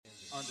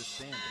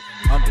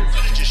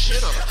Put your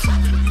shit on.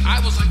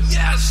 I was like,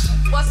 yes.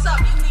 What's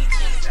up? You need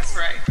Jesus. That's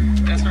right.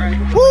 That's right.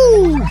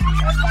 Woo!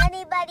 Does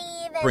anybody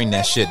even Bring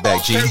that shit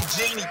back, G. Hey,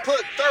 Genie,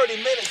 put 30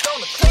 minutes on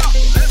the clock.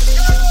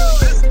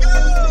 Let's go.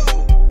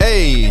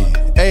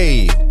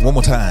 Hey, one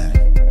more time.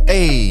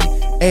 Hey,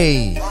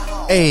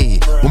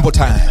 one more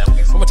time.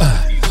 One more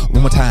time.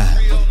 One more time.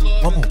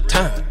 One more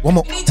time. One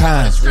more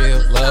time. It's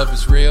real. Love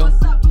is real.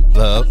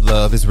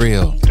 Love is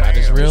real. God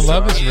is real.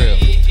 Love is real.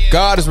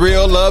 God is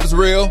real. Love is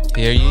real.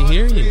 Hear you.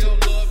 Hear you.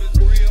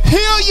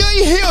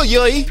 Heal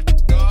ye.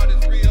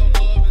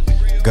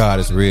 God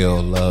is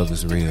real. Love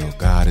is real.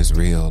 God is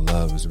real.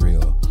 Love is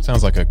real.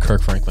 Sounds like a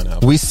Kirk Franklin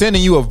album. We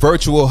sending you a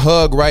virtual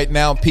hug right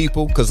now,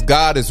 people, because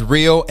God is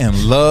real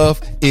and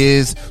love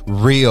is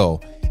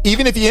real.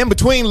 Even if you're in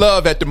between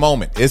love at the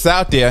moment, it's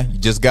out there. You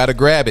just got to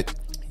grab it.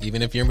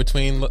 Even if you're in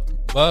between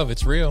love,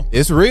 it's real.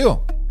 It's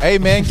real. Hey,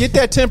 man, get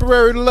that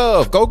temporary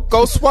love.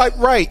 Go swipe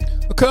right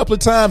a couple of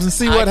times and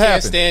see what I can't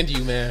happens. stand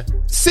you, man.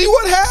 See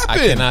what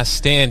happened. I cannot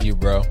stand you,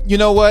 bro. You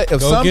know what?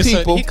 If some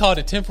people... he called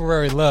it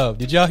temporary love.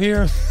 Did y'all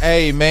hear him?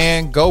 Hey,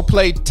 man, go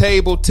play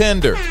table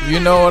tender. You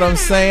know what I'm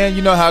saying?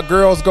 You know how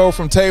girls go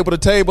from table to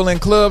table in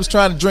clubs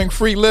trying to drink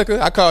free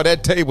liquor? I call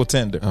that table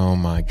tender. Oh,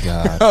 my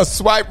God.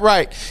 Swipe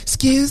right.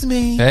 Excuse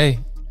me. Hey,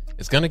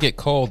 it's going to get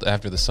cold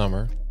after the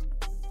summer.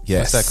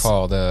 Yes. What's that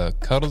called?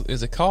 Cuddle?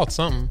 Is it called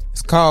something?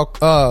 It's called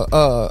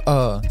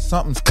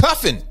something's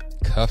cuffing.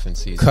 Cuffing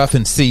season.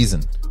 Cuffing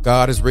season.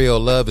 God is real.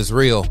 Love is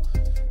real.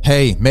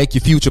 Hey, make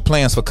your future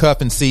plans for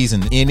cuffing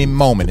season. Any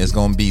moment it's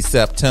going to be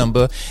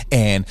September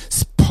and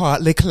it's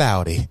partly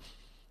cloudy.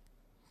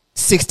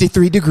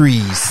 63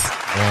 degrees.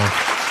 Well,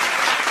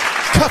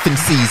 Cuffing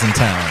season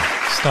time.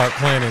 start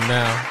planning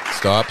now.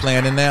 Start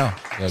planning now.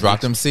 Yeah,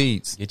 Drop them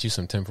seeds. Get you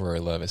some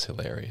temporary love. It's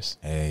hilarious.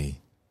 Hey,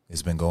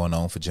 it's been going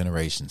on for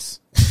generations.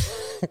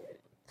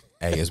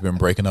 Hey, it's been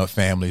breaking up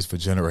families for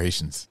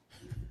generations.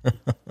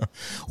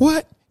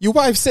 What? Your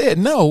wife said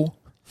no.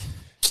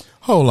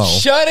 Hold on.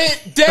 Shut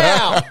it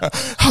down.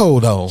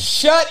 Hold on.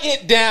 Shut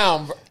it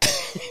down.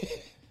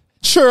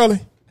 Shirley.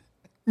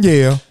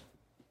 Yeah.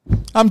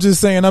 I'm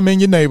just saying I'm in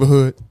your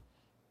neighborhood.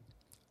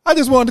 I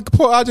just want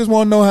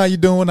to know how you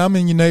doing. I'm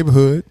in your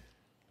neighborhood.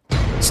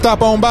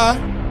 Stop on by.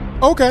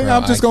 Okay, Bro,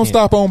 I'm just going to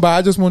stop on by.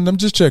 I'm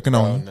just checking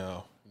on you.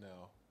 No.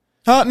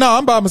 Huh? No,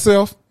 I'm by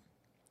myself.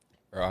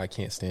 Bro, I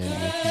can't stand you.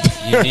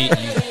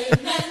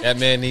 That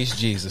man needs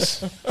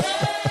Jesus.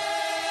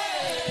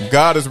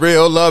 God is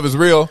real. Love is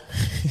real.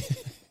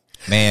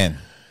 Man,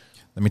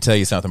 let me tell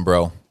you something,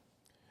 bro.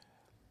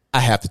 I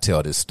have to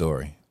tell this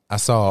story. I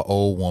saw an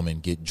old woman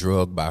get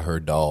drugged by her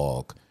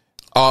dog.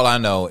 All I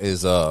know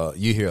is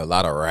you hear a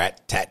lot of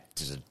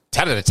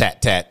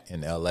rat-tat-tat-tat-tat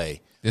in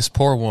L.A. This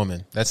poor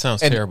woman. That sounds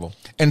terrible.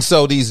 And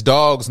so these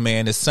dogs,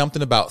 man, there's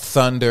something about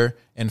thunder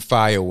and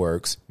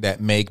fireworks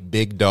that make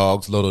big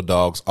dogs, little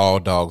dogs, all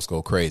dogs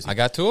go crazy. I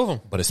got two of them.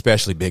 But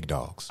especially big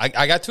dogs.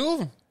 I got two of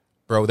them.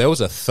 Bro, there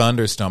was a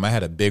thunderstorm. I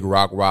had a big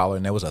Rottweiler,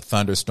 and there was a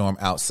thunderstorm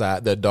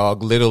outside. The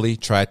dog literally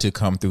tried to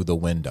come through the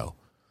window.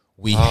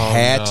 We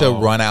had to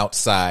run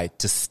outside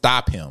to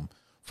stop him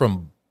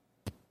from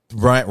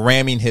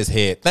ramming his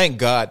head. Thank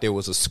God there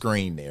was a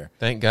screen there.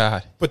 Thank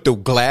God. But the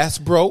glass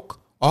broke.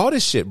 All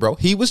this shit, bro.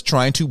 He was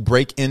trying to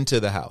break into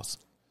the house.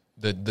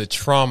 The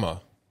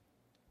trauma.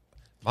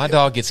 My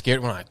dog gets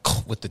scared when I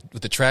with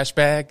the trash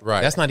bag.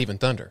 Right. That's not even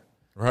thunder.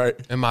 Right.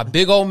 And my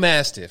big old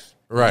Mastiff.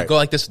 Right. You go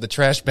like this with the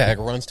trash bag,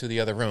 runs to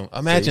the other room.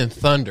 Imagine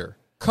thunder.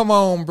 Come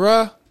on,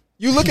 bruh.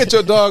 You look at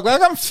your dog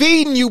like I'm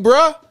feeding you,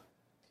 bruh.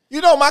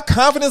 You know my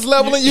confidence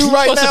level in you You're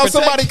right supposed to now. protect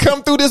Somebody you.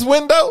 come through this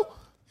window.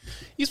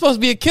 You supposed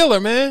to be a killer,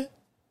 man.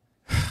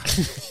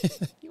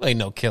 You ain't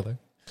no killer.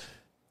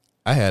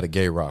 I had a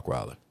gay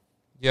Rottweiler.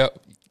 Yep.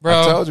 Bro.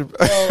 I told you.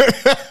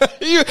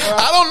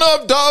 I don't know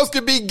if dogs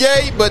could be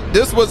gay, but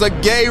this was a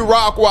gay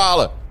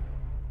Rottweiler.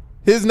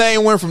 His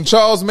name went from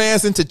Charles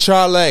Manson to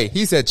Charlie.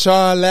 He said,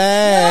 Charlie.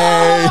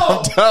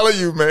 I'm telling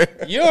you, man.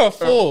 You're a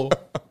fool.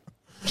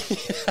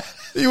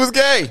 He was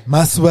gay.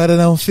 My sweater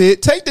don't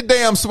fit. Take the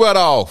damn sweater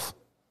off.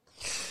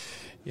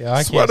 Yeah,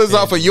 I Sweaters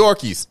can't off of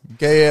Yorkies.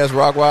 Gay ass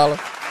Rottweiler.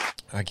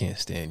 I can't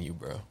stand you,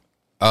 bro.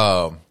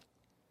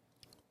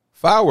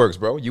 Fireworks,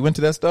 bro. You into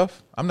that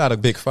stuff? I'm not a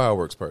big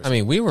fireworks person. I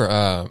mean, we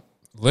were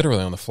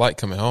literally on the flight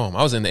coming home.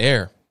 I was in the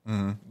air.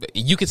 Mm-hmm.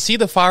 You could see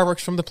the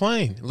fireworks from the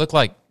plane. It looked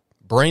like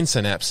brain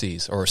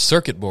synapses or a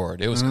circuit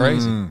board. It was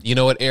crazy. You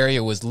know what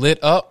area was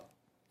lit up?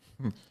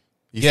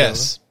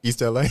 Yes.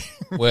 East LA?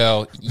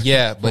 Well,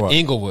 yeah, but What?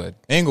 Inglewood.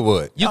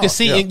 Inglewood. You could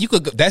see, yeah. you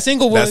could. That's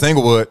Inglewood. That's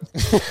Inglewood.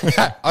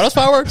 Are those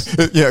fireworks?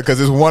 Yeah,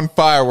 because it's one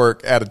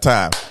firework at a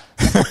time.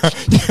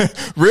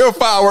 Real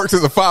fireworks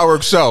is a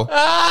fireworks show.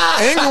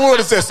 Inglewood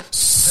is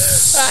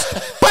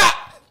just pop,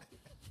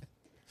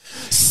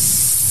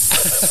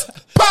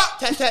 pop,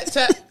 Tat, tat,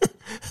 tat.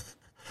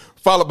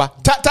 followed by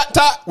tot tot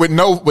tot with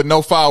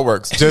no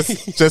fireworks,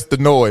 just the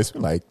noise.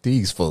 Like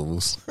these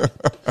fools.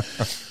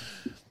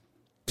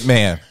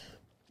 Man,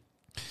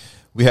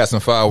 we had some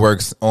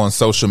fireworks on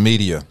social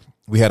media.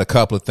 We had a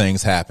couple of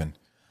things happen.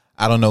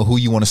 I don't know who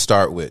you want to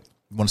start with.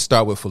 want to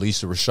start with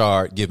Felicia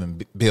Rashard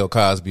giving Bill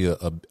Cosby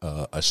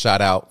a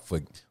shout out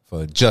for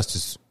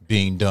justice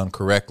being done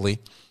correctly,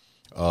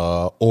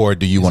 or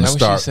do you want to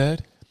start? What she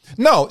said?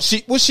 No,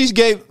 she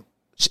gave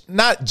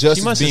not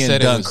justice being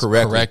done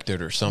correctly,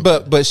 corrected or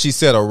something. but she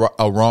said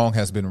a wrong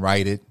has been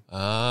righted.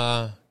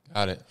 Got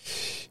it.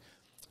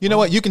 You know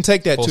what? You can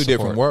take that Full two support.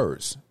 different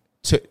words.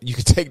 You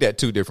can take that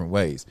two different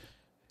ways.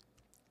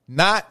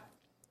 Not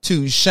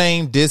to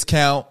shame,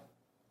 discount,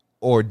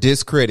 or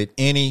discredit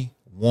any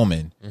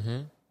woman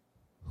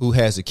who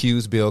has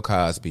accused Bill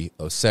Cosby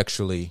of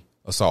sexually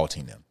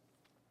assaulting them,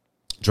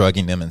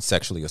 drugging them, and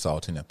sexually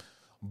assaulting them.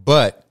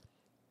 But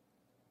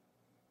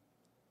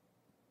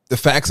the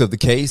facts of the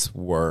case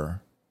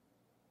were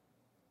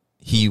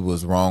he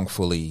was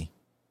wrongfully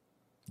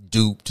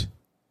duped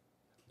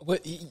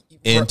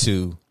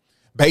into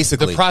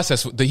basically the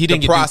process. He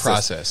didn't get due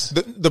process.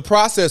 The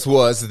process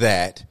was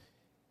that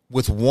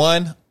with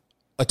one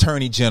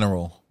attorney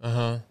general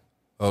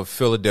of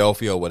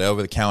Philadelphia or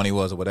whatever the county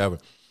was or whatever,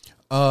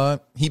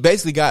 he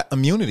basically got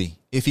immunity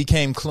if he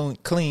came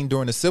clean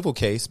during the civil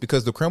case,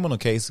 because the criminal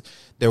case,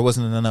 there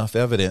wasn't enough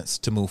evidence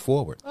to move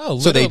forward. Oh,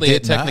 so they literally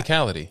did a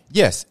technicality.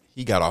 Yes,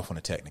 he got off on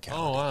a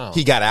technicality. Oh, wow.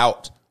 He got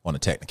out on a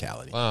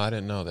technicality. Wow, I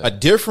didn't know that. A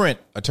different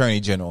attorney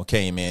general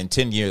came in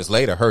 10 years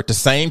later, heard the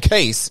same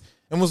case,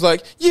 and was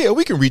like, yeah,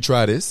 we can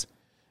retry this.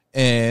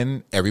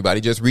 And everybody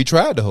just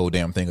retried the whole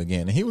damn thing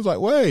again. And he was like,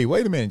 wait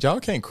a minute. Y'all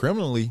can't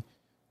criminally.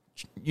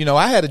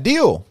 I had a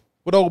deal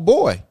with old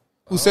boy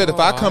who said if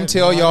I come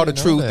tell y'all the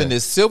truth in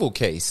this civil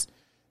case,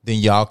 then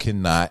y'all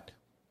cannot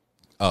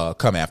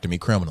come after me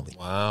criminally.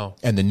 Wow.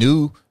 And the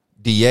new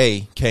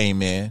DA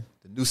came in,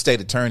 the new state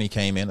attorney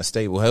came in, a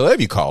state,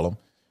 however you call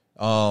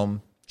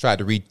them, tried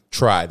to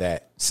retry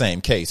that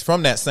same case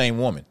from that same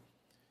woman.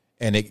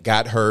 And it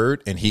got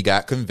heard, and he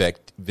got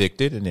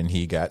convicted, and then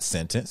he got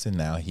sentenced, and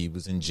now he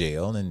was in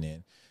jail. And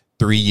then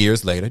 3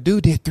 years later,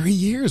 dude did 3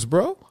 years,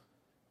 bro.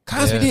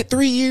 Cosby did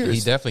 3 years. He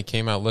definitely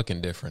came out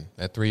looking different.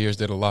 That 3 years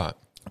did a lot.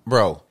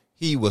 Bro,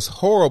 he was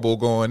horrible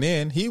going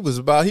in. He was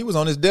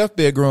on his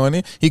deathbed growing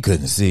in. He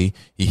couldn't see.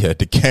 He had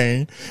the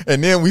cane.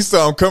 And then we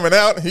saw him coming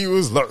out, and he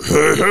was like,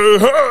 hey, hey,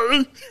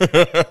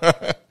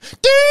 hey.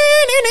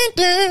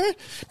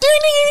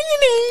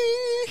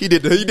 He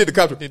did the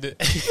cop.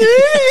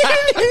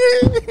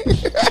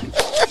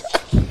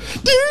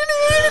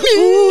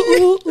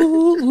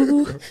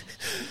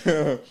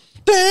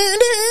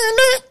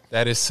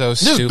 That is so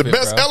This stupid, is the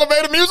best bro.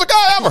 elevator music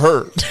I ever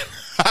heard.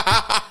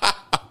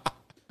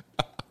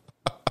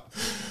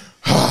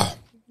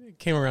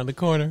 Came around the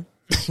corner.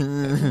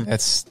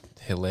 That's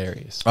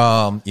hilarious.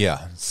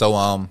 Yeah.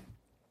 So,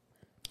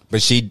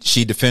 but she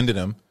defended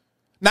him,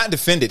 not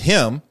defended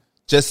him,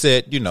 just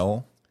said,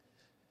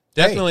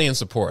 Definitely in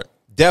support.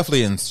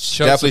 definitely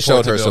Showed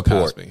showed her to Bill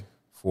support Cosby.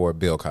 for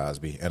Bill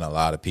Cosby, and a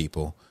lot of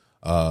people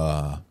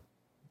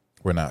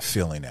were not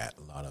feeling that.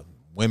 A lot of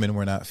women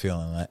were not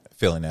feeling that.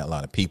 A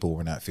lot of people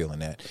were not feeling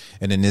that.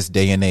 And in this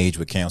day and age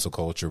with cancel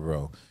culture,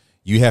 bro,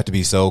 you have to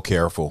be so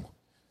careful.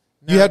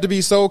 You have to be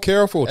so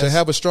careful to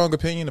have a strong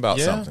opinion about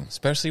something.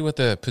 Especially with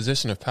the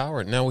position of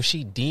power. Now, was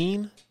she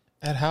dean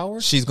at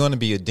Howard? She's going to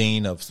be a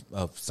dean of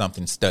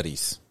something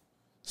studies.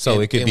 So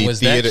And- it could and be was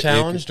theater. that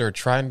challenged or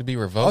trying to be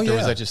revoked, or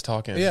was that just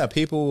talking? Yeah,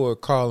 people were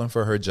calling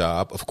for her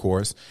job, of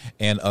course,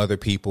 and other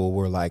people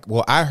were like,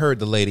 "Well, I heard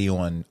the lady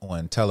on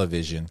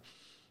television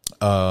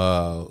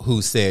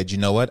who said, you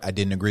know what, I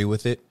didn't agree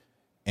with it,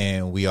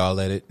 and we all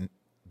let it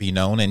be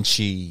known, and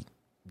she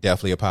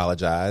definitely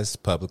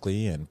apologized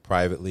publicly and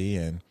privately,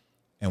 and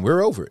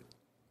we're over it.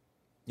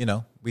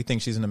 We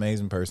think she's an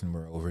amazing person.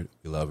 We're over it.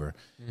 We love her,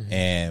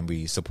 and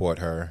we support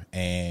her,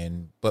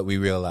 but we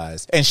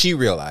realize, and she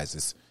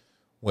realizes."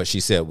 What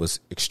she said was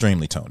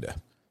extremely tone deaf.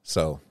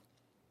 So,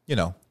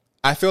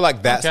 I feel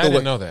like that's Okay, the I way.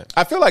 didn't know that.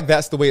 I feel like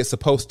that's the way it's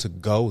supposed to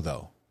go,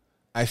 though.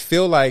 I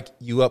feel like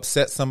you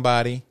upset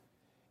somebody,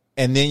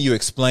 and then you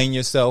explain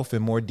yourself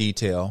in more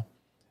detail,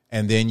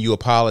 and then you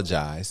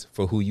apologize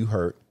for who you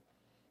hurt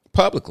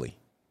publicly,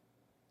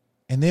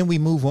 and then we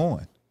move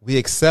on. We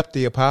accept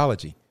the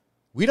apology.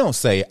 We don't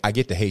say, "I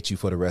get to hate you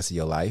for the rest of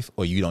your life,"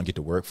 or "You don't get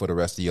to work for the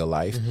rest of your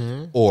life,"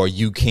 or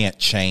 "You can't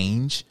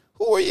change."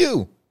 Who are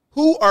you?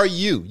 Who are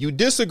you? You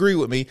disagree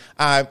with me.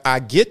 I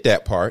get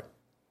that part,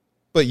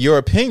 but your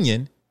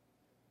opinion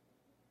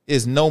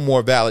is no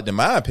more valid than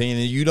my opinion.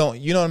 And you know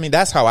what I mean?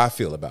 That's how I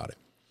feel about it,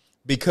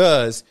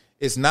 because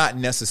it's not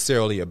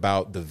necessarily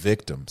about the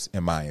victims,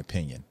 in my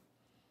opinion.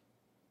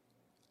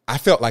 I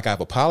felt like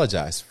I've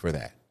apologized for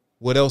that.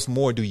 What else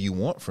more do you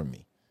want from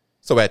me?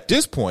 So at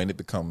this point, it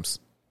becomes,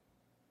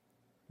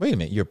 wait a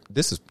minute,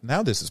 this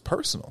is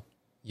personal.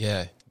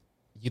 Yeah.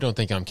 You don't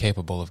think I'm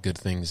capable of good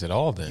things at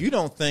all, then? You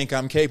don't think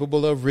I'm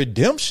capable of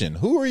redemption.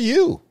 Who are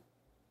you?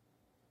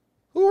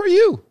 Who are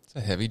you? It's a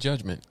heavy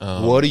judgment.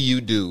 What do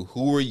you do?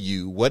 Who are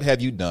you? What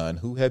have you done?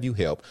 Who have you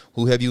helped?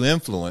 Who have you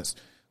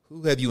influenced?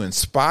 Who have you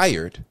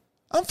inspired?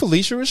 I'm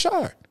Felicia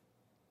Rashard.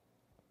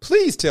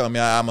 Please tell me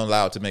I'm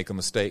allowed to make a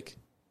mistake.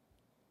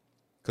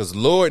 Because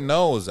Lord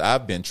knows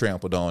I've been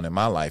trampled on in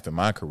my life and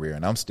my career,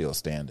 and I'm still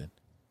standing.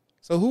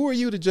 So who are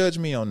you to judge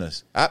me on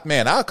this?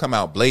 I'll come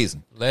out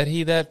blazing. Let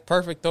he that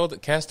perfect throw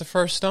that cast the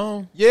first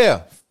stone.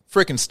 Yeah,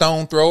 freaking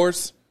stone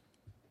throwers.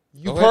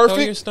 You Go ahead, throw your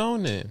perfect?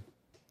 stone then.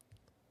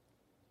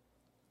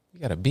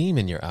 You got a beam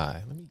in your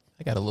eye.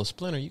 I got a little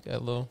splinter. You got a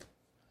little.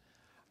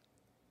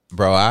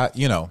 Bro,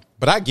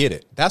 but I get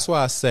it. That's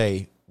why I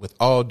say, with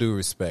all due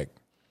respect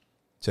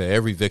to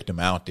every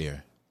victim out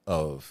there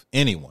of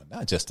anyone,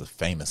 not just a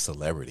famous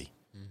celebrity,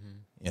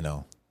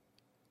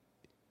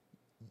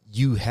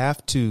 you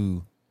have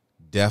to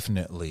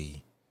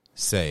definitely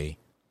say,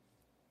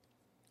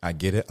 I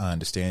get it, I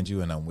understand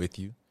you, and I'm with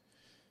you.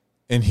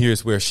 And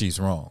here's where she's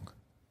wrong.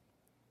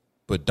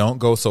 But don't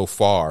go so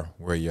far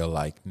where you're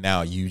like,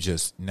 now you're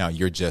just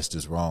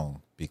as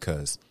wrong,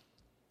 because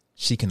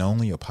she can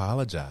only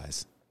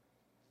apologize.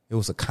 It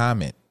was a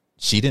comment.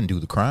 She didn't do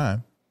the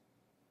crime.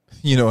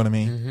 You know what I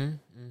mean? Mm-hmm.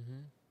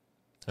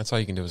 That's all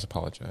you can do is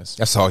apologize.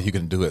 That's all you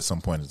can do at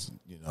some point is,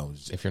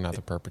 If you're not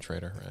the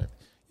perpetrator, right?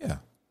 Yeah.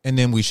 And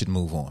then we should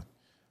move on.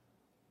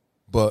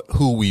 But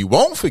who we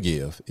won't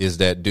forgive is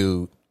that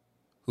dude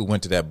who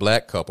went to that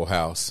black couple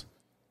house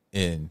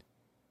in,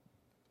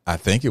 I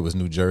think it was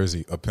New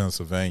Jersey or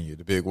Pennsylvania,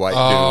 the big white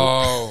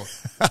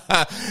dude.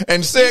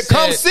 And said,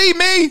 come see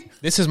me.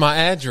 This is my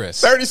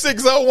address.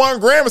 3601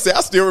 Gramercy.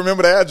 I still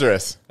remember the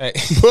address. Hey.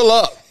 Pull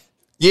up.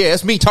 Yeah,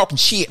 it's me talking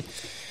shit.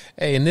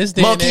 Hey, in this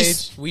day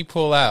Monkeys. and age, we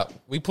pull out.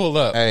 We pull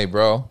up. Hey,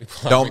 bro. We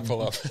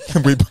pull up.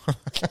 we,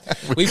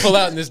 We pull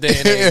out in this day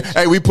and age.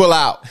 hey, we pull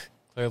out.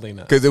 Clearly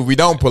not. Because if we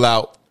don't pull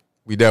out,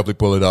 we definitely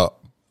pull it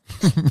up.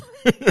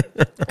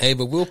 Hey,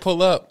 but we'll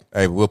pull up.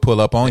 Hey, we'll pull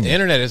up on The you.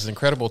 internet is an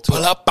incredible tool.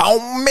 Pull up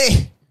on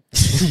me.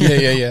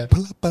 Yeah.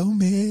 Pull up on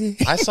me.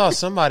 I saw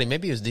somebody,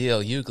 maybe it was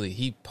DL Hughley,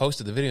 he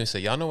posted the video and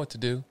said, y'all know what to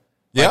do?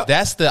 Yeah. Like,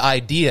 that's the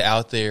idea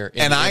out there.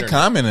 And I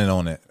commented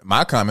on it.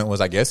 My comment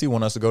was, I guess he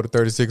want us to go to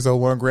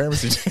 3601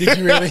 Gramercy. Did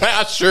you really?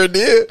 I sure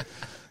did.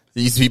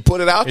 He put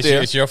it out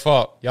there. It's your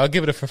fault. Y'all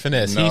give it a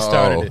finesse. He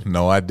started it.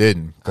 No, I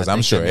didn't. Because I I'm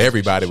think sure that means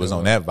everybody we should was show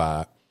on that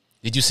vibe.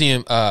 Did you see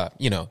him,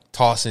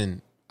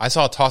 tossing? I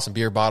saw tossing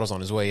beer bottles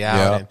on his way out.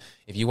 Yeah. And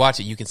if you watch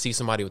it, you can see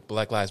somebody with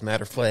Black Lives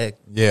Matter flag.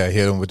 Yeah,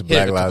 hit him with the Hit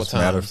Black it a couple Lives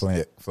Matter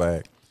times.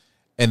 flag.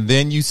 And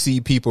then you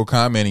see people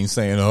commenting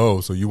saying, oh,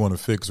 so you want to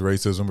fix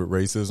racism with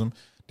racism?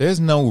 There's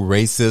no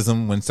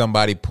racism when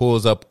somebody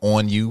pulls up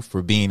on you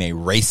for being a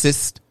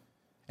racist.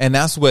 And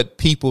that's what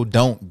people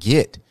don't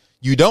get.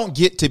 You don't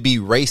get to be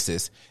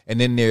racist. And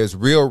then there's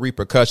real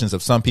repercussions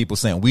of some people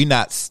saying, we're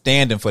not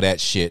standing for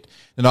that shit.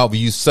 And all of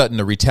you sudden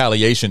the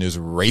retaliation is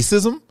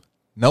racism?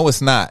 No,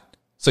 it's not.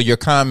 So your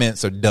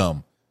comments are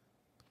dumb.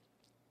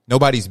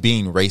 Nobody's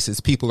being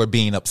racist. People are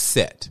being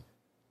upset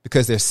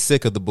because they're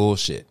sick of the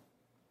bullshit.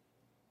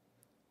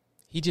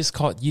 He just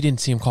you didn't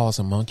see him call us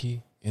a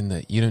monkey you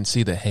didn't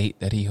see the hate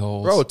that he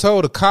holds. Bro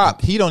told a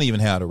cop he don't even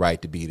have the right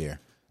to be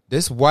there.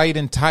 This white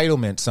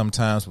entitlement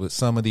sometimes with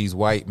some of these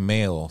white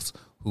males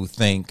who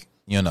think,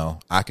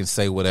 I can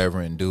say whatever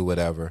and do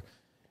whatever,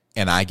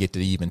 and I get to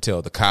even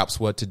tell the cops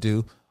what to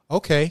do.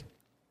 Okay.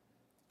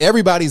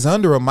 Everybody's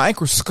under a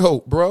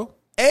microscope, bro.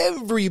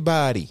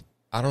 Everybody.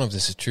 I don't know if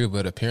this is true,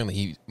 but apparently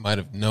he might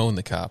have known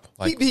the cop.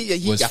 Like, was I think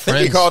he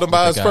friends called him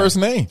by with his the guy. first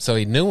name. So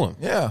he knew him.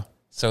 Yeah.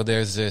 So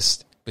there's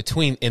this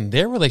in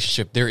their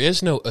relationship, there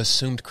is no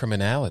assumed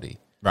criminality.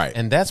 Right.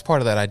 And that's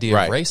part of that idea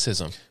Right. of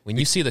racism. When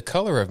you see the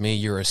color of me,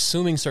 you're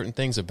assuming certain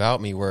things about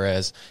me,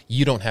 whereas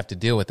you don't have to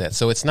deal with that.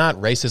 So it's not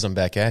racism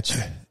back at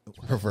you.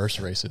 It's reverse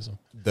racism.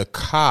 The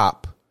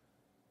cop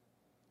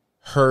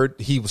heard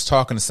he was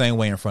talking the same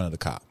way in front of the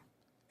cop.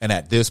 And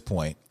at this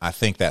point, I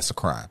think that's a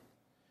crime.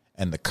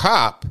 And the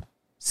cop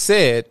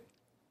said,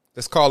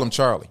 let's call him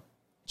Charlie.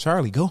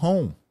 Charlie, go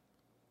home.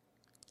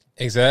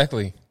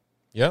 Exactly.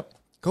 Yep.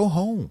 Go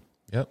home.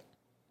 Yep.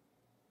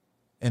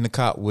 And the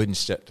cop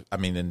wouldn't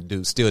and the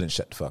dude still didn't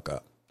shut the fuck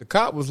up. The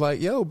cop was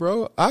like, yo,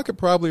 bro, I could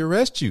probably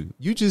arrest you.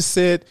 You just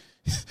said,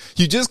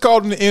 you just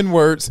called him the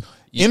N-words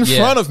in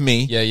front of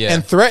me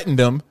and threatened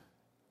him.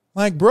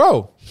 Like,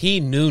 bro. He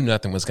knew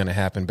nothing was going to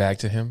happen back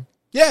to him.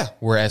 Yeah.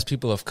 Whereas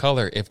people of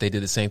color, if they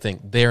did the same thing,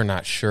 they're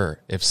not sure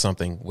if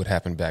something would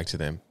happen back to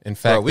them. In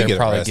fact, we they're get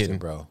probably arrested, getting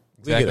bro.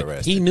 Exactly. We get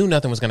arrested. He knew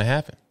nothing was going to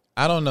happen.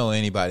 I don't know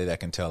anybody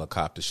that can tell a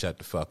cop to shut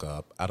the fuck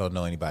up. I don't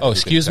know anybody. Oh, who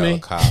excuse can tell me?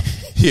 a cop.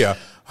 Yeah.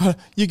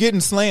 You're getting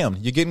slammed.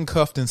 You're getting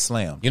cuffed and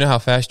slammed. You know how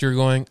fast you're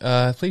going?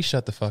 Please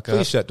shut the fuck up.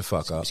 Please shut the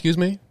fuck up. Excuse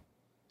me?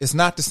 It's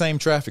not the same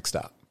traffic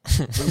stop.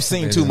 We've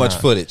seen It too is much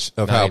not. footage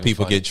of Not how even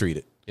people funny. get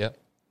treated. Yep.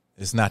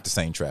 It's not the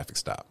same traffic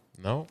stop.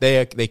 No.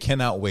 They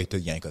cannot wait to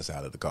yank us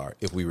out of the car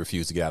if we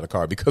refuse to get out of the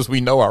car because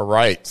we know our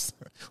rights.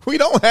 We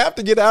don't have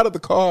to get out of the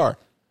car.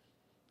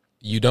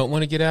 You don't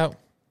want to get out?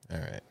 All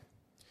right.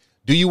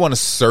 Do you want to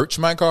search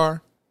my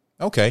car?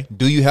 Okay.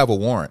 Do you have a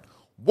warrant?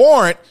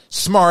 Warrant,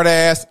 smart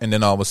ass. And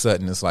then all of a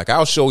sudden it's like,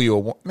 I'll show you a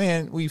warrant.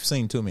 Man, we've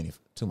seen too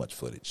much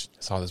footage.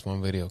 I saw this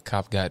one video.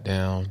 Cop got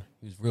down.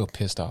 He was real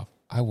pissed off.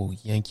 I will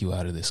yank you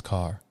out of this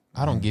car.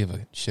 I don't give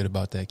a shit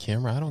about that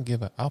camera.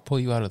 I'll pull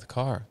you out of the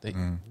car. They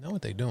know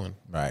what they're doing.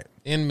 Right.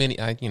 In many,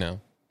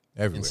 Everywhere.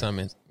 in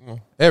some,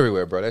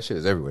 Everywhere, bro. That shit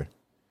is everywhere.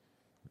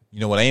 You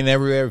know what ain't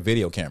everywhere?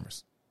 Video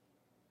cameras.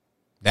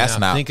 That's Now,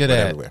 not think of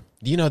that. everywhere.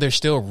 You know, there's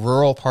still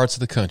rural parts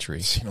of the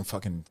country You know,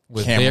 fucking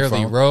with camera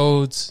barely phone.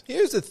 roads.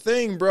 Here's the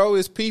thing, bro,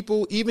 is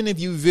people, even if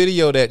you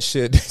video that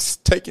shit,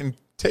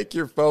 take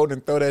your phone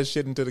and throw that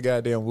shit into the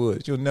goddamn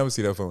woods. You'll never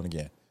see that phone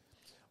again.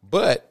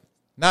 But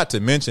not to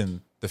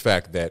mention the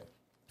fact that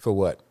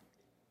for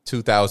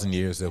 2,000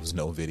 years there was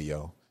no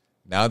video.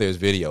 Now there's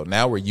video.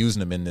 Now we're using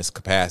them in this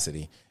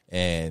capacity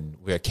and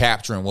we're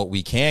capturing what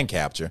we can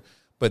capture.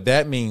 But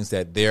that means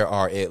that there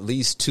are at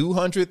least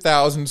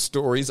 200,000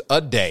 stories a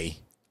day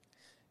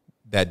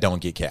that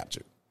don't get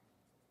captured.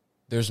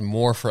 There's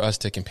more for us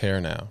to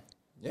compare now.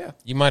 Yeah.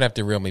 You might have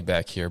to reel me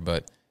back here,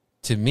 but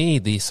to me,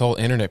 this whole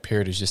internet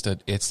period is just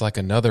it's like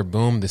another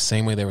boom, the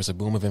same way there was a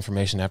boom of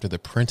information after the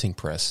printing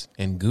press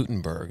in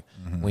Gutenberg.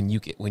 Mm-hmm.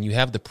 When you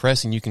have the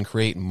press and you can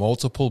create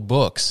multiple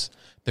books,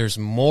 there's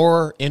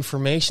more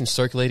information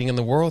circulating in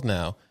the world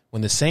now.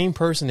 When the same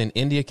person in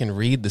India can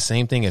read the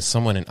same thing as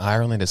someone in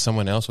Ireland, as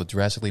someone else with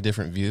drastically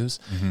different views,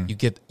 you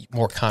get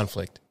more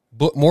conflict.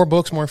 More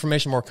books, more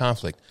information, more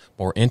conflict.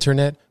 More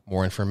internet,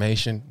 more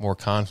information, more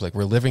conflict.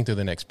 We're living through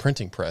the next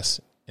printing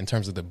press in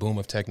terms of the boom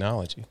of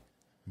technology.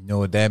 You know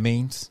what that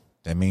means?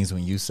 That means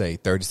when you say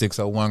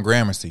 3601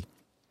 Gramercy,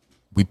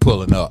 we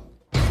pulling up.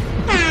 Pull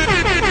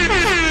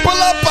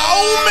up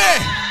on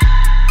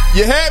me!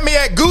 You had me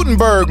at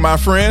Gutenberg, my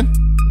friend.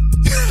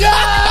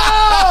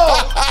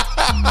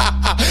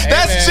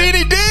 That's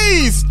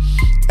GDD's.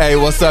 Hey,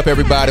 what's up,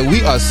 everybody?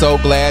 We are so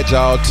glad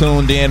y'all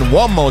tuned in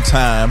one more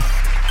time.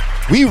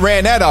 We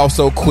ran that off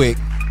so quick.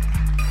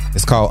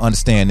 It's called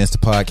Understand This, the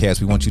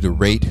podcast. We want you to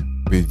rate,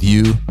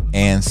 review,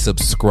 and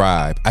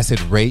subscribe. I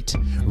said rate,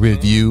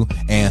 review,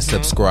 and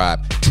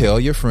subscribe. Tell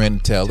your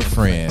friend, tell a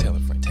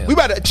friend. We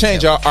about to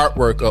change our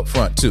artwork up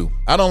front, too.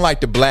 I don't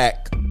like the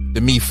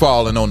me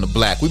falling on the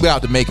black. We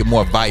about to make it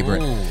more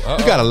vibrant.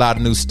 We got a lot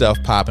of new stuff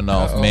popping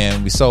off,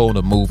 man. We sold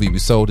a movie. We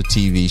sold a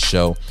TV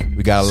show.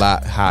 We got a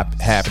lot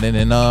happening,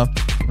 and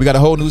we got a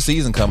whole new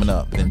season coming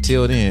up. But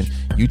until then,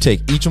 you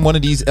take each and one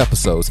of these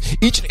episodes,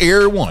 each and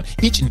every one of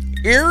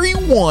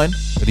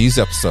these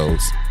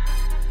episodes,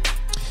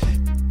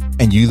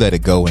 and you let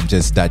it go and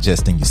just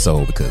digest in your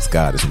soul, because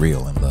God is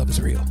real and love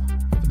is real.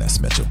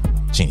 Vanessa Mitchell,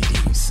 Genie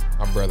D's.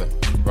 My brother.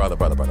 Brother.